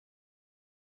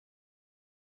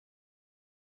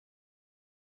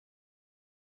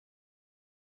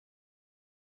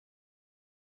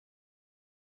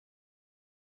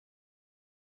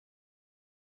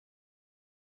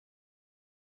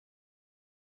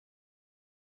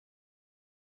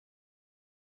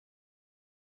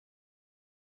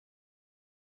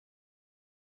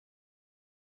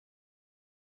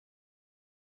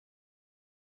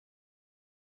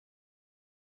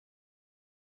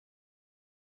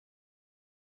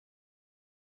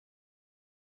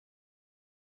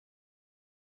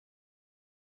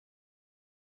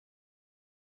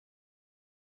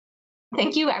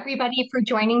Thank you, everybody, for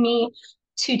joining me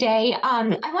today. I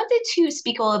wanted to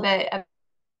speak a little bit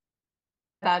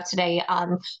about today,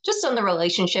 just on the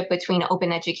relationship between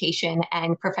open education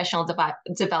and professional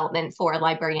development for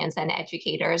librarians and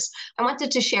educators. I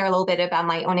wanted to share a little bit about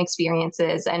my own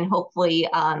experiences and hopefully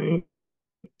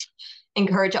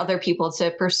encourage other people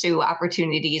to pursue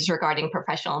opportunities regarding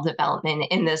professional development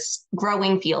in this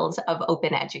growing field of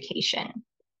open education.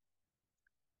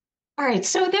 All right,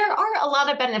 so there are a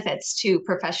lot of benefits to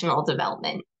professional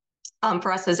development.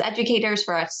 For us as educators,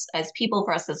 for us as people,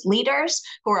 for us as leaders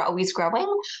who are always growing.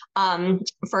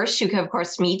 First, you can, of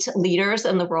course, meet leaders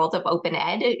in the world of open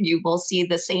ed. You will see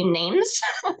the same names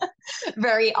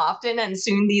very often, and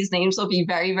soon these names will be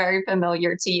very, very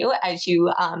familiar to you as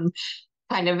you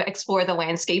kind of explore the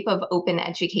landscape of open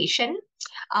education.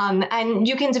 And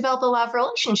you can develop a lot of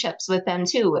relationships with them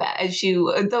too.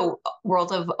 The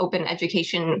world of open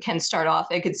education can start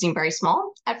off, it could seem very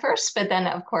small at first, but then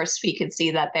of course we could see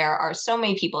that there are so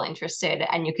many people interested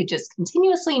and you could just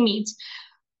continuously meet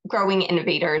growing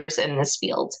innovators in this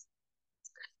field.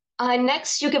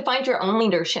 Next, you can find your own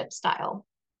leadership style.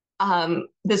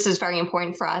 This is very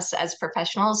important for us as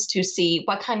professionals to see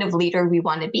what kind of leader we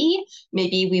want to be.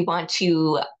 Maybe we want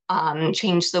to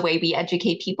change the way we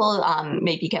educate people,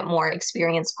 maybe get more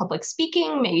experience public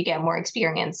speaking, maybe get more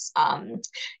experience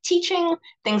teaching,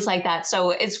 things like that.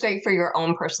 So it's great for your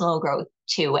own personal growth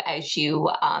too, as you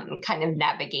kind of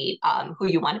navigate who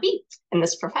you want to be in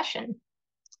this profession.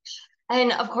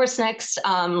 And of course, next,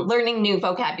 learning new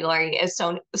vocabulary is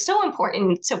so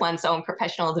important to one's own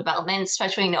professional development,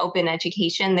 especially in open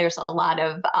education. There's a lot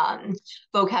of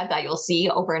vocab that you'll see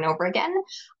over and over again.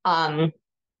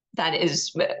 That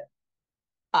is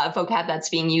vocab that's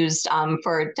being used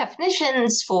for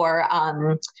definitions, for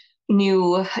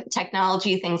new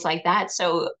technology, things like that.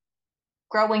 So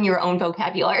growing your own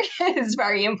vocabulary is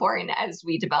very important as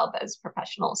we develop as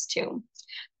professionals too.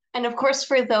 And of course,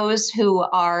 for those who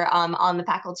are on the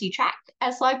faculty track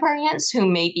as librarians who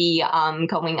may be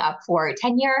going up for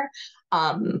tenure,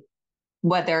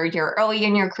 whether you're early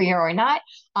in your career or not,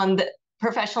 the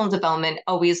professional development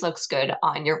always looks good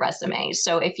on your resume.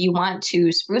 So if you want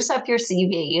to spruce up your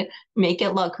CV, make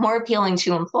it look more appealing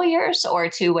to employers or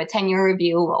to a tenure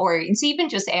review, or to even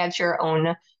just add your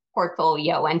own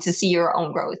portfolio and to see your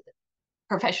own growth,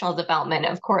 professional development,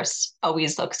 of course,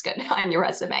 always looks good on your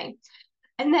resume.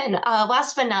 And then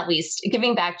last but not least,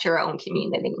 giving back to your own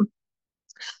community.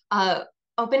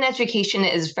 Open education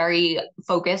is very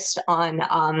focused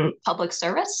on public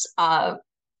service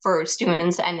for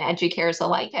students and educators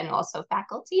alike, and also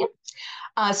faculty.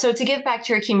 So to give back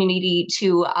to your community,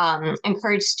 to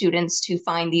encourage students to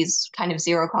find these kind of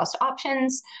zero cost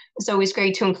options, it's always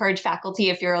great to encourage faculty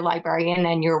if you're a librarian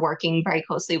and you're working very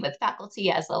closely with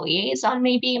faculty as a liaison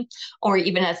maybe, or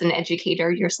even as an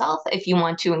educator yourself, if you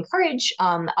want to encourage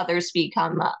others to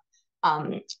become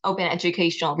open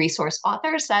educational resource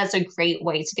authors, that's a great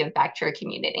way to give back to your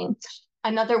community.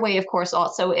 Another way, of course,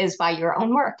 also is by your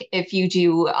own work. If you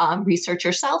do research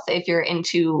yourself, if you're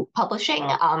into publishing,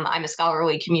 I'm a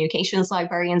scholarly communications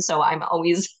librarian, so I'm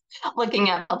always looking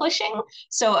at publishing.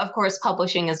 So, of course,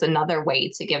 publishing is another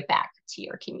way to give back to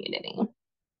your community.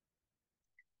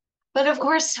 But of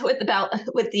course, with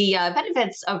the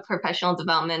benefits of professional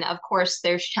development, of course,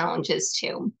 there's challenges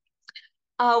too.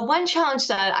 One challenge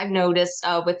that I've noticed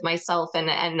with myself and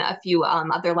a few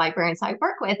other librarians I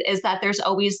work with is that there's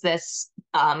always this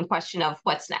question of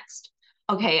what's next.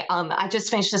 Okay, I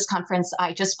just finished this conference.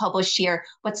 I just published here.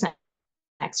 What's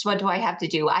next? What do I have to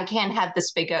do? I can't have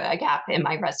this big a gap in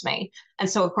my resume. And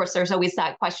so, of course, there's always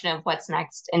that question of what's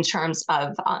next in terms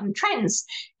of trends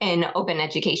in open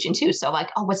education too. So like,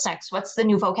 oh, what's next? What's the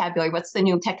new vocabulary? What's the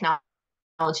new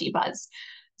technology buzz?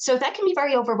 So that can be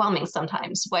very overwhelming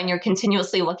sometimes when you're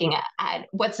continuously looking at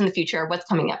what's in the future, what's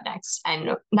coming up next,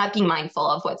 and not being mindful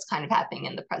of what's kind of happening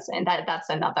in the present. That's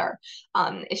another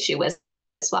issue as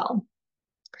well.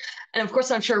 And of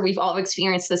course, I'm sure we've all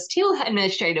experienced this too,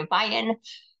 administrative buy-in.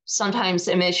 Sometimes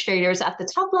administrators at the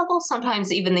top level,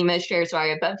 sometimes even the administrators who are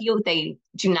above you, they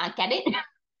do not get it.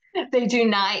 They do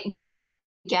not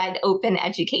get open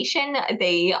education.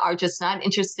 They are just not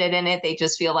interested in it. They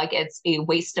just feel like it's a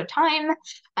waste of time.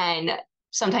 And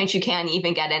sometimes you can't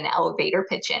even get an elevator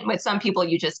pitch in. With some people,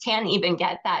 you just can't even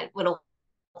get that little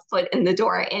foot in the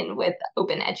door in with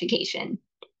open education.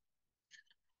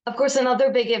 Of course, another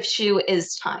big issue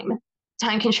is time.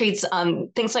 Time constraints,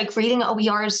 things like reading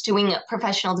OERs, doing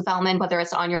professional development, whether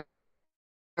it's on your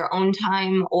own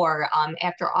time or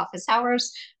after office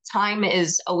hours. Time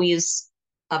is always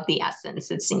of the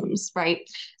essence, it seems, right?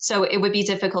 So it would be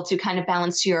difficult to kind of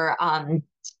balance your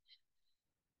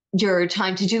your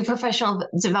time to do professional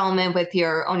development with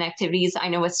your own activities. I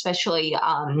know, especially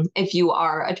if you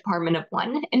are a Department of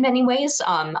One in many ways.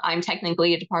 I'm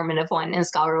technically a Department of One in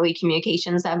scholarly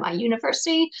communications at my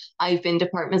university. I've been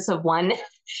departments of one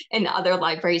in other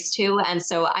libraries too, and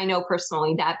so I know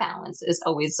personally that balance is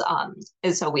always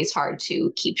hard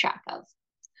to keep track of.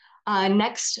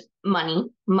 Next, money.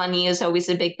 Money is always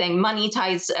a big thing. Money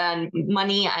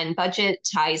and budget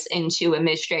ties into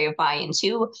administrative buy-in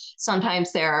too.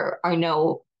 Sometimes there are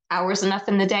no hours enough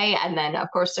in the day, and then of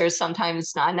course there's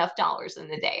sometimes not enough dollars in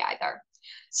the day either.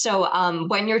 So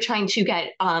when you're trying to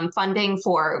get funding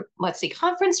for, let's say,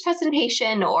 conference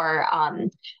presentation or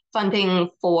funding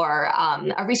for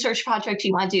a research project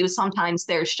you want to do, sometimes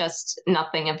there's just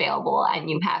nothing available and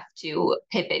you have to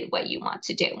pivot what you want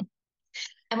to do.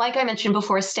 And like I mentioned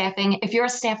before, staffing, if you're a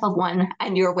staff of one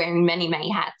and you're wearing many, many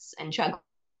hats and juggling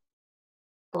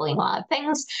a lot of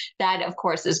things, that of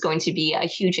course is going to be a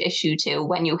huge issue too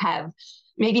when you have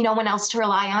maybe no one else to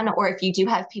rely on, or if you do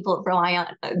have people to rely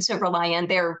on,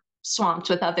 they're swamped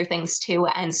with other things too.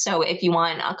 And so if you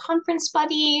want a conference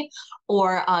buddy,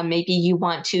 or maybe you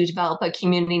want to develop a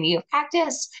community of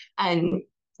practice and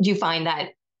you find that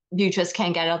you just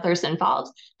can't get others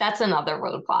involved, that's another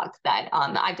roadblock that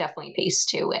I've definitely faced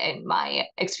too in my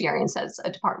experience as a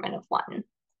Department of One.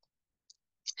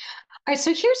 All right,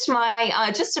 so here's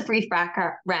my just a brief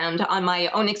background on my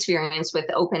own experience with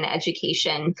open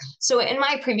education. So in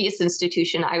my previous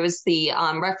institution, I was the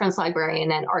reference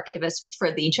librarian and archivist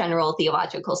for the General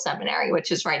Theological Seminary,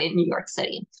 which is right in New York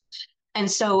City.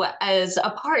 And so as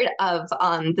a part of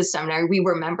the seminary, we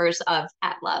were members of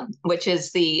ATLA, which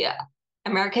is the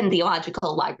American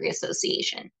Theological Library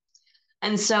Association.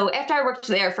 And so after I worked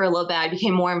there for a little bit, I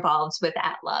became more involved with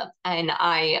ATLA, and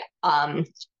I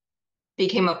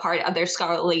became a part of their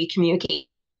scholarly communication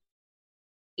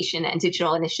and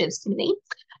digital initiatives committee.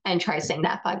 And try saying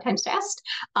that 5 times fast.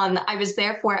 I was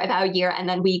there for about a year, and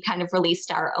then we kind of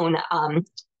released our own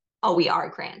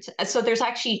OER grant. So there's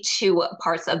actually 2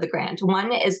 parts of the grant.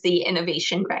 One is the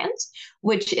innovation grant,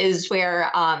 which is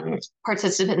where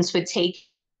participants would take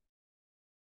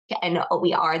an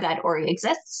OER that already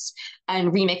exists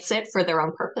and remix it for their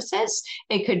own purposes.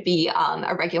 It could be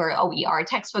a regular OER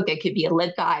textbook, it could be a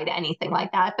LibGuide, anything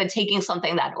like that, but taking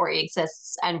something that already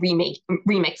exists and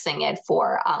remixing it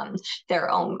for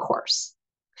their own course.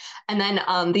 And then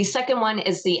the second one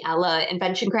is the Ella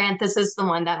Invention Grant. This is the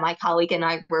one that my colleague and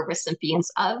I were recipients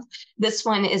of. This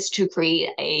one is to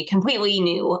create a completely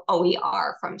new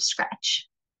OER from scratch.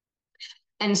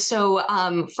 And so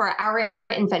for our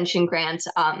invention grant,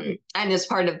 and as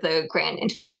part of the grant in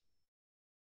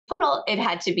total, it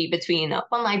had to be between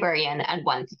 1 librarian and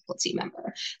 1 faculty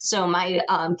member. So my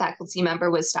faculty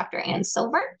member was Dr. Ann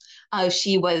Silver.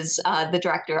 She was the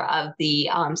director of the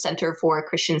Center for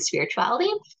Christian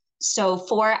Spirituality. So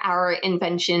for our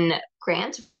invention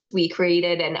grant, we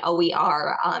created an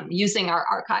OER using our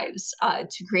archives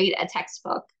to create a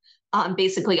textbook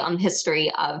basically on the history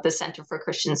of the Center for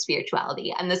Christian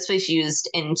Spirituality. And this was used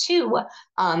in 2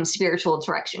 spiritual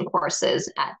direction courses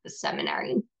at the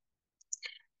seminary.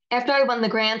 After I won the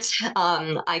grant,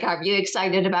 I got really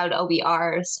excited about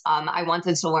OERs. I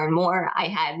wanted to learn more. I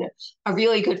had a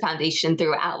really good foundation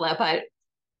through ATLA, but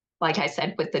like I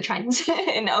said, with the trends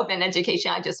in open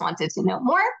education, I just wanted to know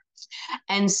more.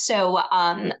 And so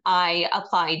I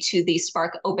applied to the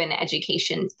Spark Open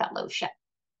Education Fellowship.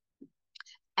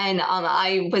 And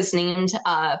I was named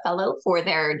a fellow for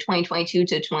their 2022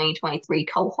 to 2023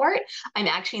 cohort. I'm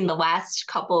actually in the last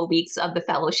couple of weeks of the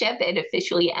fellowship. It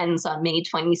officially ends on May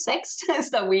 26th.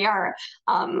 So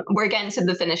we're getting to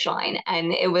the finish line.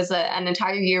 And it was an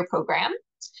entire year program.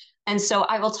 And so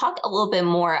I will talk a little bit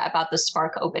more about the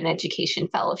Spark Open Education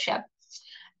Fellowship.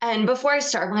 And before I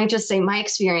start, let me just say my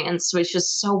experience was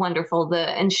just so wonderful.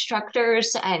 The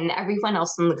instructors and everyone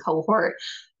else in the cohort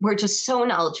were just so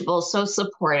knowledgeable, so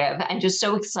supportive, and just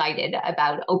so excited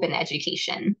about open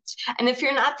education. And if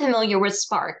you're not familiar with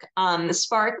SPARC,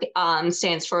 SPARC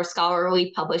stands for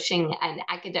Scholarly Publishing and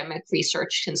Academic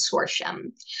Research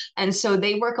Consortium. And so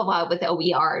they work a lot with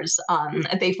OERs.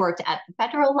 They've worked at the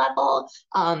federal level.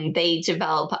 They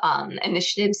develop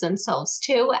initiatives themselves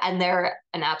too, and they're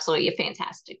an absolutely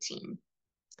fantastic team.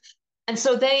 And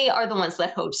so they are the ones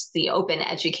that host the Open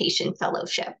Education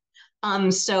Fellowship.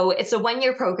 So it's a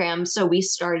 1-year program. So we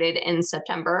started in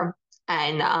September,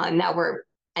 and now we're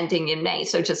ending in May,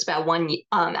 so just about one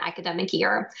academic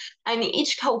year. And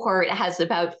each cohort has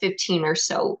about 15 or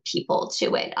so people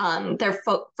to it. Their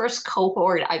first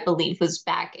cohort, I believe, was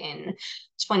back in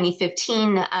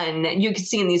 2015, and you can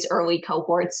see in these early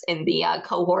cohorts in the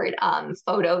cohort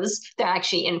photos, they're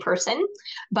actually in person.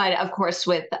 But of course,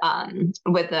 with the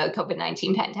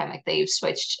COVID-19 pandemic, they've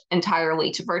switched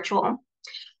entirely to virtual.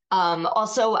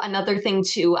 Also, another thing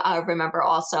to remember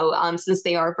also, since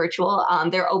they are virtual,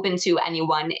 they're open to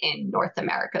anyone in North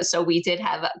America. So we did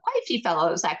have quite a few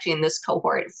fellows actually in this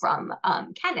cohort from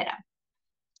Canada.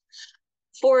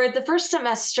 For the first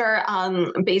semester,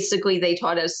 basically they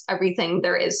taught us everything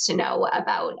there is to know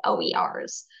about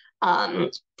OERs.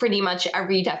 Pretty much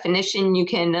every definition you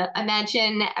can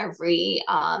imagine, every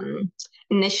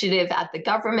initiative at the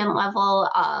government level,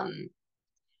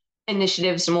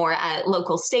 initiatives more at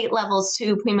local state levels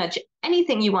too, pretty much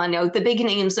anything you want to know, the big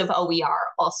names of OER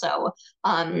also,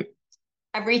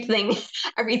 everything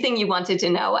you wanted to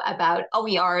know about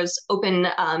OERs, open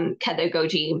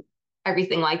pedagogy,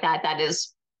 everything like that. That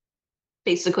is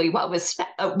basically what was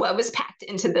packed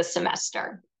into this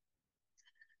semester.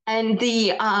 And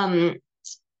the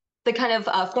kind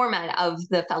of format of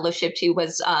the fellowship too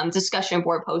was discussion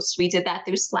board posts. We did that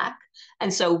through Slack.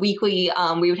 And so weekly,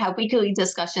 we would have weekly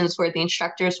discussions where the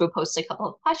instructors would post a couple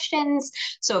of questions.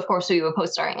 So of course we would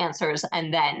post our answers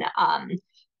and then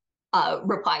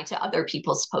reply to other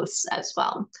people's posts as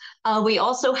well. We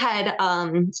also had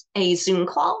a Zoom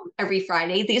call every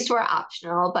Friday. These were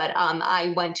optional, but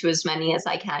I went to as many as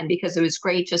I can because it was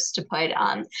great just to put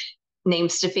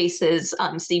names to faces,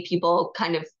 see people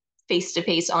kind of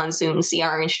face-to-face on Zoom, see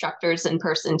our instructors in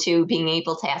person too, being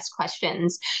able to ask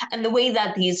questions. And the way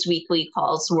that these weekly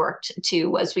calls worked too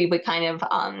was we would kind of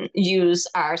use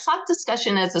our Slack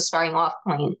discussion as a starting off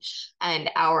point, and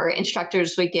our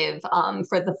instructors would give,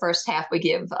 for the first half, would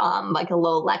give like a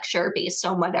little lecture based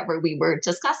on whatever we were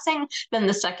discussing. Then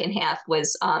the second half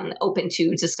was open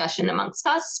to discussion amongst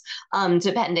us,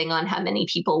 depending on how many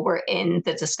people were in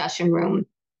the discussion room.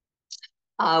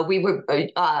 We would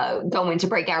go into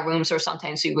breakout rooms, or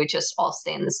sometimes we would just all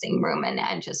stay in the same room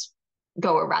and just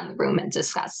go around the room and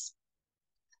discuss.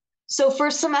 So for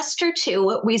semester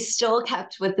 2, we still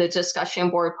kept with the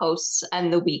discussion board posts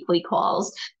and the weekly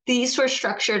calls. These were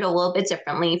structured a little bit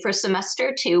differently. For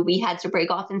semester 2, we had to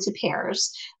break off into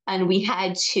pairs, and we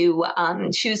had to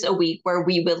choose a week where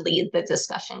we would lead the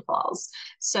discussion calls.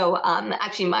 So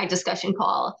actually, my discussion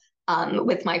call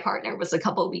with my partner was a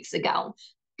couple of weeks ago.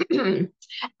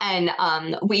 And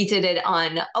we did it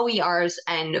on OERs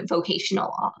and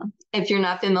vocational awe. If you're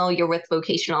not familiar with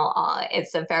vocational awe,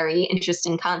 it's a very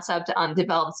interesting concept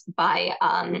developed by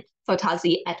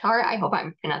Fotazi Etar. I hope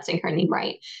I'm pronouncing her name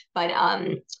right. But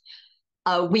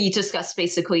we discussed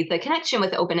basically the connection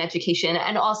with open education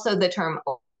and also the term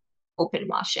open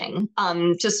washing.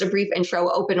 Just a brief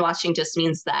intro, open washing just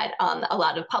means that a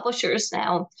lot of publishers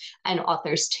now and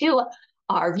authors too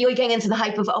are really getting into the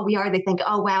hype of OER. They think,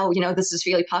 oh, wow, this is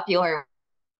really popular.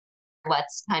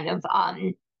 Let's kind of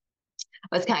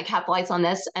capitalize on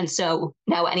this. And so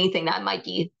now anything that might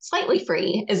be slightly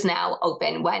free is now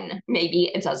open when maybe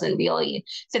it doesn't really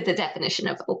fit the definition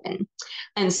of open.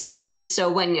 And so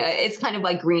when it's kind of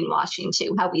like greenwashing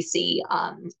too, how we see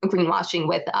greenwashing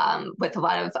with a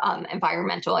lot of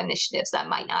environmental initiatives that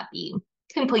might not be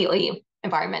completely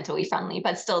environmentally friendly,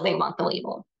 but still they want the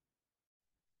label.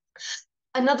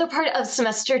 Another part of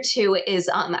semester 2 is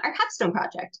our capstone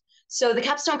project. So the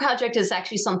capstone project is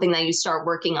actually something that you start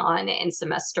working on in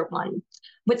semester 1.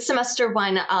 With semester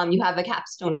 1, you have a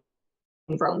capstone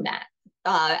roadmap.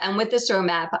 And with this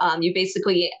roadmap, you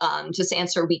basically just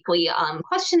answer weekly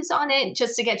questions on it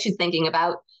just to get you thinking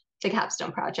about the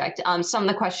capstone project. Some of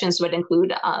the questions would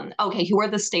include, okay, who are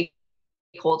the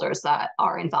stakeholders that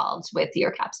are involved with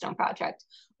your capstone project?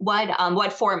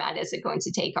 What format is it going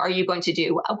to take? Are you going to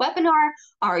do a webinar?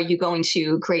 Are you going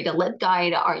to create a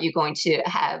LibGuide? Are you going to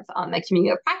have a community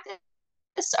of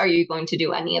practice? Are you going to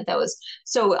do any of those?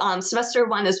 So semester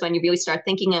 1 is when you really start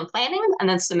thinking and planning, and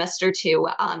then semester 2,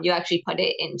 you actually put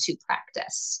it into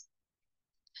practice.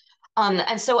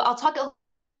 And so I'll talk a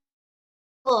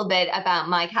little bit about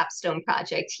my capstone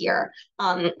project here.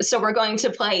 So we're going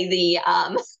to play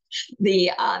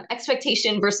the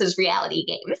expectation versus reality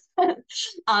game.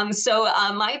 So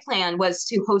my plan was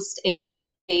to host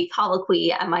a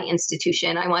colloquy at my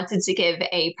institution. I wanted to give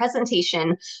a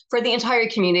presentation for the entire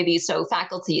community, so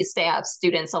faculty, staff,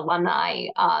 students, alumni,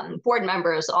 board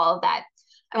members, all of that.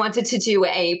 I wanted to do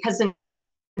a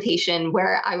presentation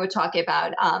where I would talk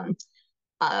about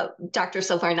Dr.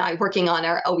 Silver and I working on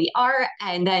our OER,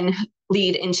 and then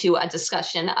lead into a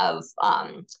discussion of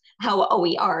how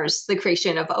OERs, the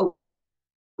creation of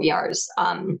OERs,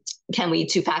 can lead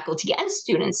to faculty and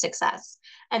student success.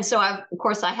 And so, of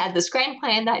course, I had this grand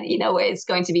plan that, it's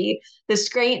going to be this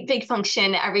great big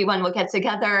function. Everyone will get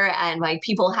together and like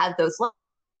people had those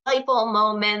light bulb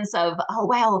moments of, oh,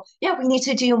 wow, yeah, we need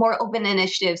to do more open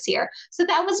initiatives here. So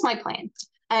that was my plan.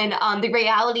 And the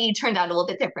reality turned out a little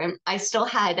bit different. I still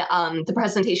had the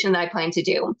presentation that I planned to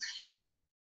do.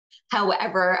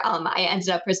 However, I ended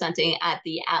up presenting at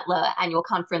the ATLA annual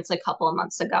conference a couple of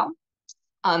months ago.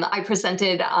 I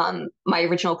presented my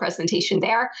original presentation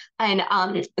there, and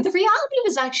the reality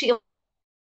was actually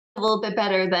a little bit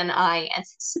better than I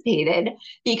anticipated,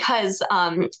 because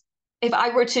if I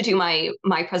were to do my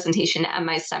presentation at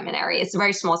my seminary, it's a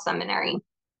very small seminary,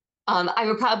 I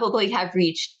would probably have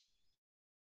reached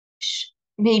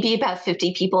maybe about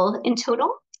 50 people in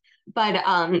total, but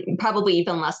probably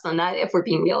even less than that if we're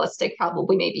being realistic,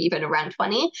 probably maybe even around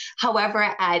 20. However,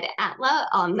 at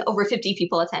ATLA, over 50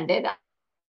 people attended.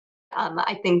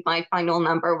 I think my final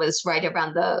number was right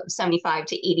around the 75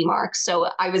 to 80 mark. So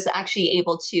I was actually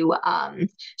able to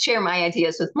share my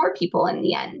ideas with more people in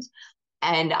the end.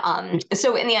 And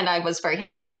so in the end, I was very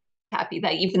happy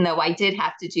that even though I did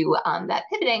have to do that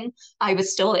pivoting, I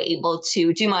was still able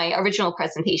to do my original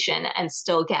presentation and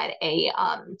still get a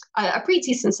pretty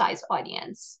decent sized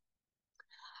audience.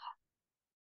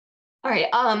 All right,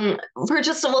 for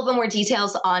just a little bit more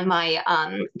details on my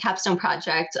capstone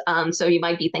project, so you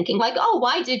might be thinking like, oh,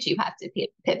 why did you have to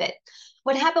pivot?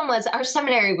 What happened was our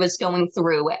seminary was going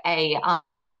through a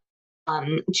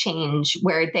change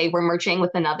where they were merging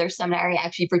with another seminary,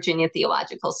 actually Virginia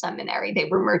Theological Seminary. They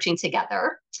were merging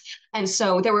together. And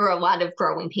so there were a lot of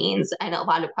growing pains and a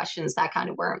lot of questions that kind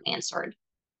of weren't answered.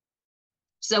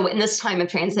 So in this time of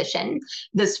transition,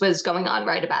 this was going on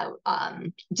right about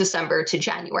December to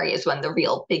January is when the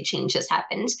real big changes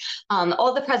happened.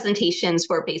 All the presentations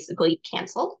were basically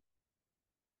canceled.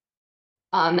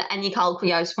 Any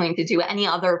colloquy I was going to do, any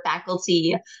other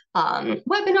faculty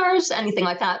webinars, anything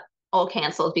like that, all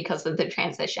canceled because of the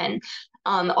transition.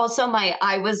 Also,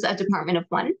 I was a department of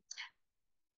one.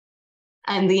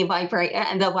 And the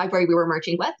library we were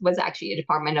merging with was actually a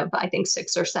department of, I think,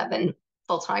 6 or 7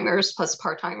 full-timers plus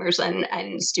part-timers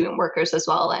and student workers as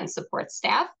well, and support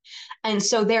staff. And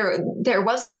so there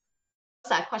was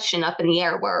that question up in the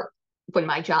air, where would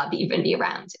my job even be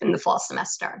around in the fall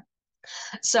semester?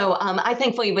 So I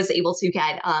thankfully was able to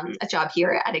get a job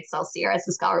here at Excelsior as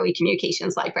a scholarly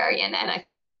communications librarian, and I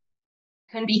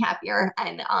couldn't be happier.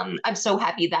 And I'm so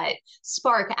happy that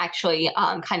Spark actually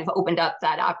kind of opened up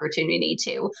that opportunity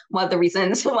too. One of the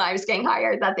reasons why I was getting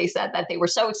hired, that they said that they were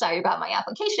so excited about my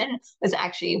application, was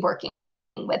actually working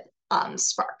with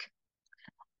Spark.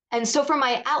 And so for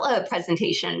my ATLA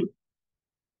presentation,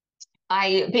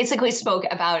 I basically spoke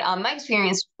about my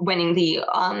experience winning the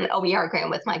OER grant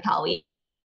with my colleague.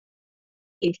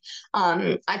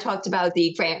 I talked about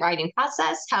the grant writing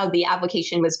process, how the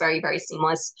application was very, very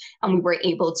seamless, and we were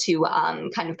able to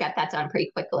kind of get that done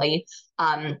pretty quickly.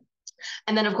 And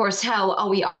then, of course, how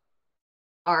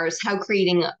OERs, how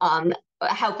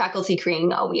faculty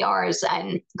creating OERs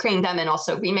and creating them and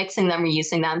also remixing them,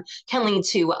 reusing them, can lead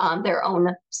to their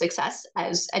own success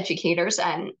as educators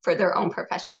and for their own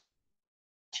professional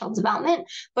development,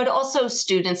 but also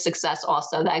student success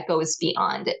also that goes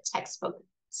beyond textbook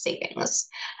savings.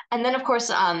 And then, of course,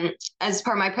 as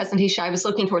part of my presentation, I was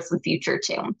looking towards the future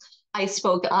too. I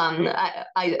spoke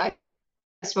I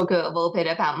spoke a little bit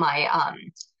about my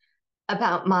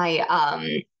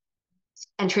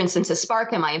entrance into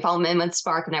Spark and my involvement with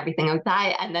Spark and everything like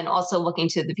that, and then also looking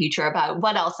to the future about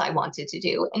what else I wanted to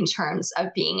do in terms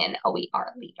of being an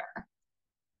OER leader.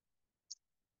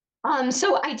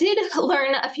 So I did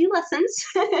learn a few lessons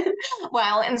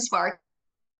while in Spark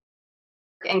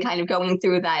and kind of going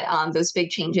through that those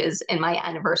big changes in my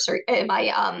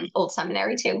old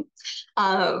seminary too.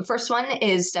 First one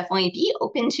is definitely be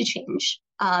open to change.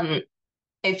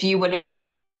 If you would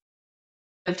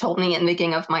have told me in the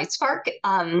beginning of my Spark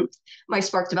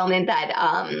development that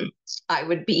I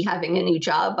would be having a new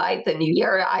job by the new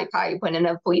year, I probably wouldn't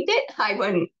have believed it. I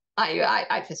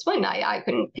just wouldn't. I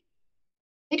couldn't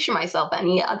picture myself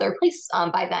any other place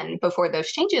by then, before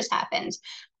those changes happened.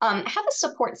 Have a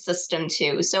support system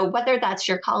too. So whether that's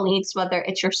your colleagues, whether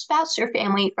it's your spouse, your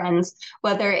family, friends,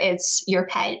 whether it's your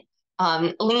pet,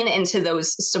 lean into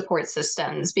those support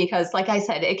systems, because like I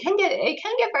said, it can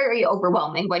get very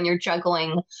overwhelming when you're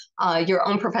juggling your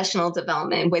own professional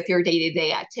development with your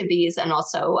day-to-day activities, and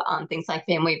also things like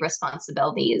family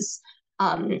responsibilities.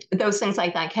 Those things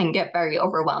like that can get very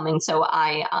overwhelming. So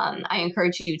I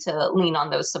encourage you to lean on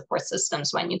those support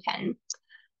systems when you can.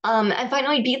 And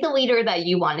finally, be the leader that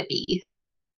you want to be.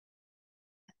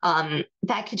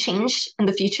 That could change in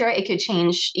the future. It could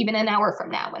change even an hour from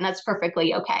now, and that's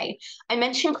perfectly okay. I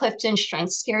mentioned Clifton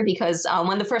Strengths here because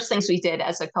one of the first things we did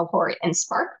as a cohort in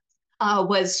Spark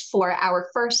was for our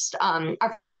first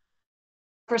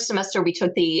semester, we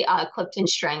took the Clifton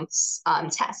Strengths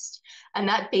test, and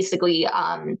that basically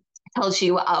tells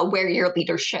you where your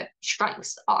leadership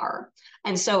strengths are.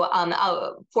 And so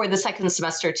for the second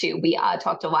semester too, we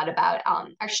talked a lot about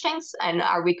our strengths, and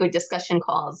our weekly discussion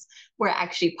calls were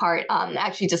actually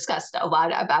actually discussed a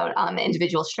lot about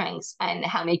individual strengths and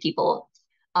how many people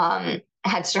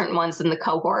had certain ones in the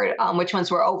cohort, which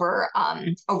ones were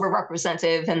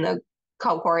overrepresented in the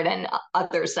cohort and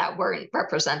others that weren't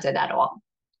represented at all.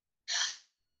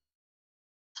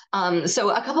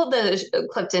 So a couple of the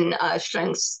Clifton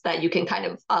strengths that you can kind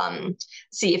of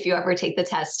see if you ever take the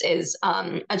test is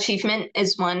achievement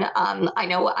is one. I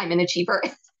know I'm an achiever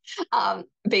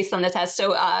based on the test.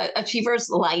 So achievers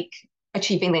like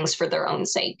achieving things for their own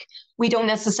sake. We don't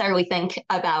necessarily think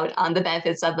about the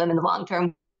benefits of them in the long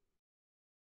term.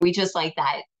 We just like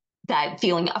that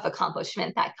feeling of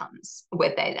accomplishment that comes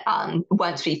with it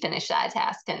once we finish that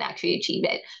task and actually achieve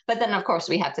it. But then, of course,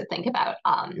 we have to think about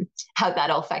how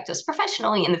that'll affect us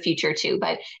professionally in the future too.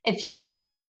 But if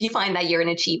you find that you're an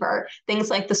achiever, things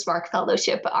like the Spark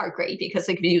Fellowship are great because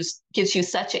it gives you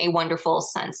such a wonderful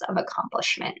sense of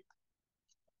accomplishment.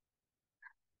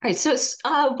 All right, so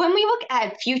when we look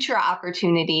at future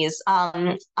opportunities,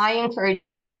 I encourage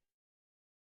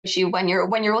you when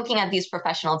you're looking at these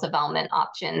professional development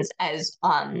options as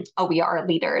OER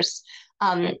leaders,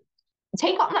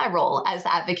 take on that role as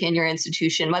advocate in your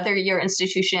institution, whether your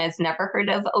institution has never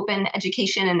heard of open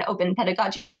education and open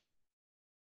pedagogy,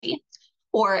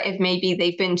 or if maybe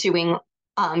they've been doing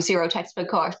zero textbook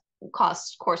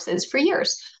cost courses for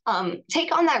years.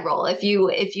 Take on that role if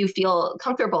you feel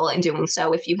comfortable in doing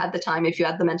so, if you have the time, if you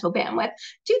have the mental bandwidth,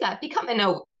 do that. Become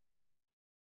an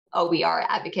OER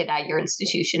advocate at your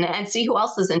institution and see who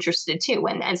else is interested too,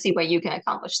 and see what you can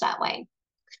accomplish that way.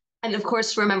 And of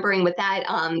course, remembering with that,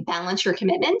 balance your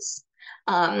commitments.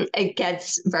 It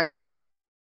gets very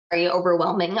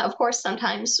overwhelming, of course,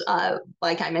 sometimes,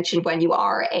 like I mentioned, when you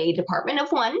are a department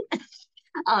of one,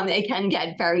 it can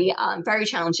get very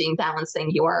challenging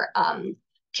balancing your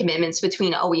commitments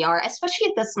between OER, especially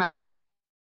if that's not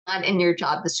in your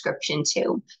job description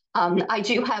too. I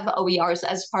do have OERs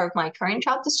as part of my current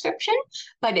job description,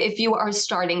 but if you are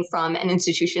starting from an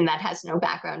institution that has no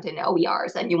background in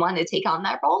OERs and you want to take on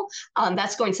that role,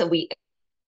 that's going to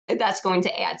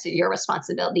add to your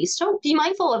responsibilities. So be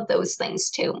mindful of those things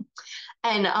too.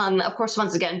 And of course,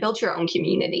 once again, build your own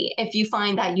community. If you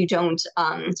find that you don't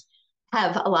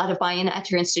have a lot of buy-in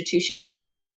at your institution,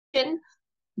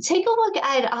 take a look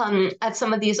at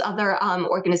some of these other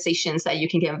organizations that you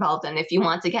can get involved in. If you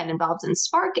want to get involved in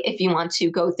Spark, if you want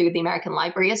to go through the American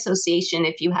Library Association,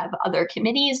 if you have other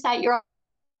committees that you're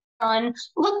on,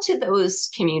 look to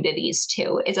those communities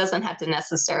too. It doesn't have to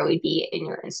necessarily be in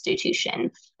your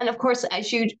institution. And of course,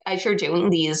 as you're doing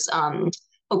these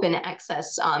open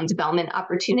access development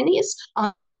opportunities,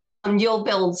 you'll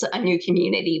build a new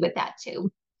community with that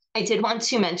too. I did want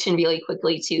to mention really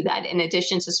quickly too that in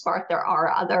addition to Spark, there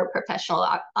are other professional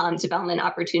development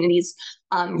opportunities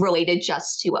related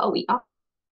just to OER.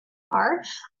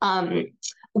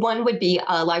 One would be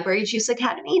Library Juice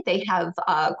Academy. They have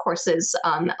courses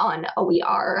on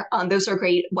OER. Those are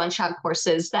great one-shot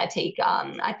courses that take,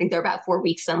 I think they're about 4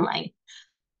 weeks in length.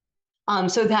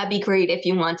 So that'd be great if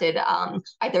you wanted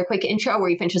either a quick intro or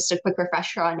even just a quick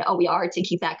refresher on OER to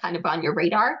keep that kind of on your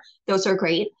radar. Those are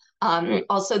great.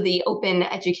 Also, the Open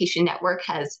Education Network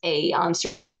has a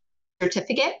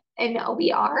certificate in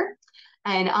OER,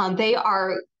 and they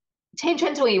are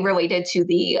tangentially related to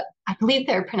I believe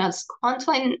they're pronounced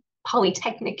Kwantlen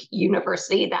Polytechnic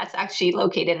University. That's actually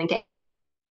located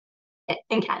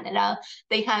in Canada.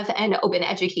 They have an open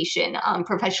education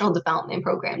professional development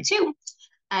program too.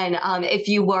 And if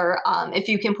you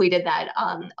completed that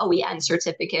OEN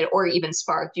certificate or even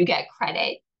Spark, you get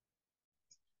credit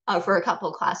for a couple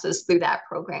of classes through that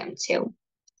program too.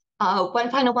 One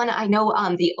final one, I know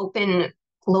the Open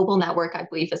Global Network, I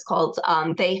believe is called,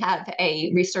 they have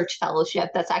a research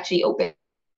fellowship that's actually open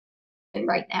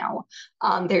right now.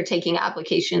 They're taking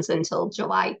applications until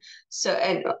July,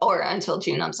 or until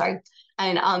June, I'm sorry.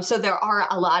 And so there are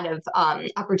a lot of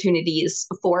opportunities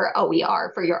for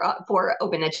OER, for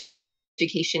open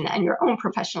education and your own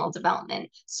professional development.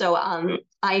 So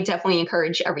I definitely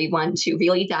encourage everyone to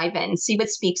really dive in, see what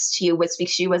speaks to you as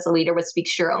a leader, what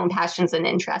speaks to your own passions and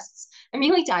interests, and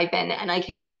really dive in. And I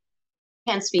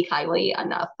can't speak highly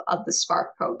enough of the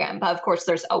Spark program, but of course,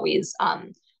 there's always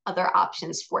other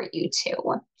options for you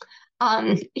too.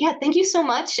 Yeah, thank you so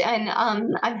much, and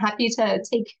I'm happy to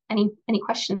take any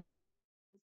questions.